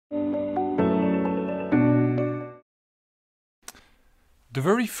The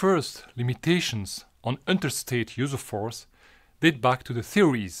very first limitations on interstate use of force date back to the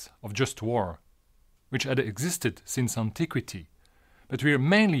theories of just war, which had existed since antiquity, but were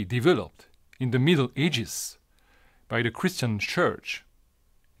mainly developed in the Middle Ages by the Christian Church,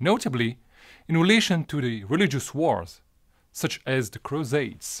 notably in relation to the religious wars, such as the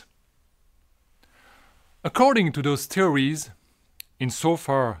Crusades. According to those theories,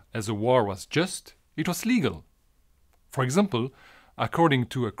 insofar as a war was just, it was legal. For example, according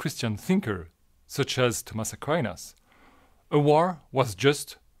to a Christian thinker such as Thomas Aquinas, a war was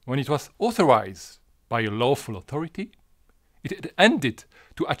just when it was authorized by a lawful authority, it had ended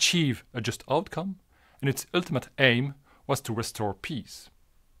to achieve a just outcome, and its ultimate aim was to restore peace.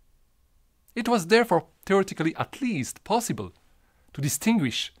 It was therefore theoretically at least possible to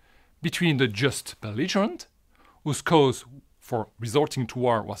distinguish between the just belligerent, whose cause for resorting to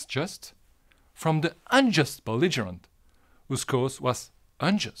war was just, from the unjust belligerent, whose cause was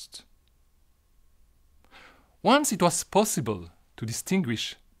unjust. Once it was possible to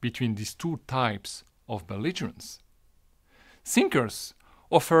distinguish between these two types of belligerence, thinkers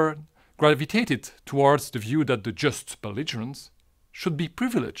often gravitated towards the view that the just belligerence should be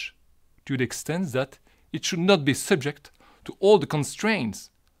privileged to the extent that it should not be subject to all the constraints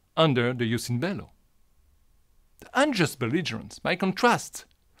under the jus in bello. The unjust belligerence, by contrast,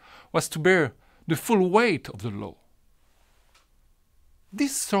 was to bear the full weight of the law.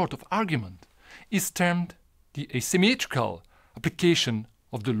 This sort of argument is termed the asymmetrical application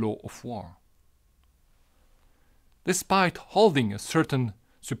of the law of war. Despite holding a certain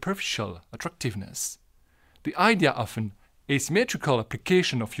superficial attractiveness, the idea of an asymmetrical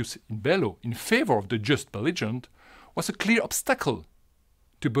application of jus in bello in favor of the just belligerent was a clear obstacle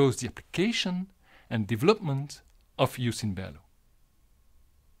to both the application and development of jus in bello.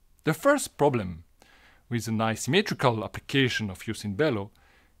 The first problem with an asymmetrical application of jus in bello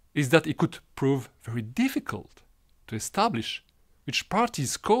is that it could prove very difficult to establish which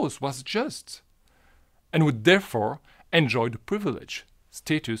party's cause was just, and would therefore enjoy the privileged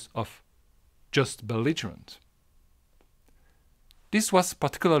status of just belligerent. This was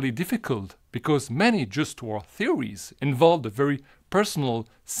particularly difficult because many just war theories involved a very personal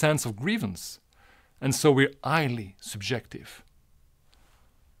sense of grievance, and so were highly subjective.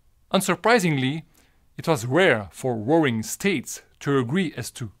 Unsurprisingly, it was rare for warring states to agree as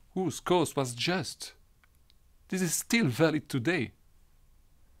to whose cause was just. This is still valid today.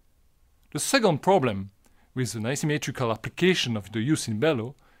 The second problem with an asymmetrical application of the jus in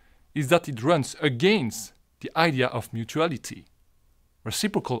bello is that it runs against the idea of mutuality,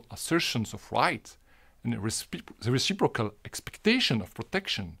 reciprocal assertions of right, and the reciprocal expectation of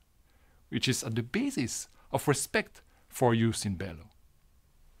protection, which is at the basis of respect for jus in bello.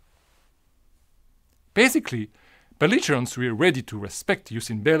 Basically, belligerents were ready to respect jus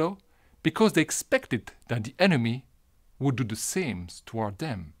in bello because they expected that the enemy would do the same toward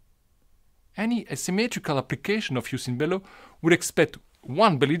them. Any asymmetrical application of jus in bello would expect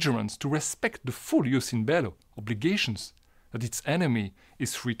one belligerent to respect the full jus in bello obligations that its enemy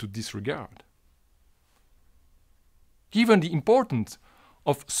is free to disregard. Given the importance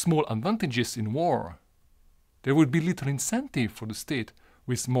of small advantages in war, there would be little incentive for the state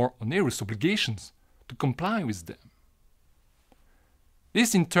with more onerous obligations to comply with them.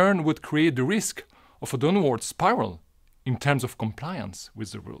 This in turn would create the risk of a downward spiral in terms of compliance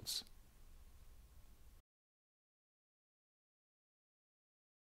with the rules.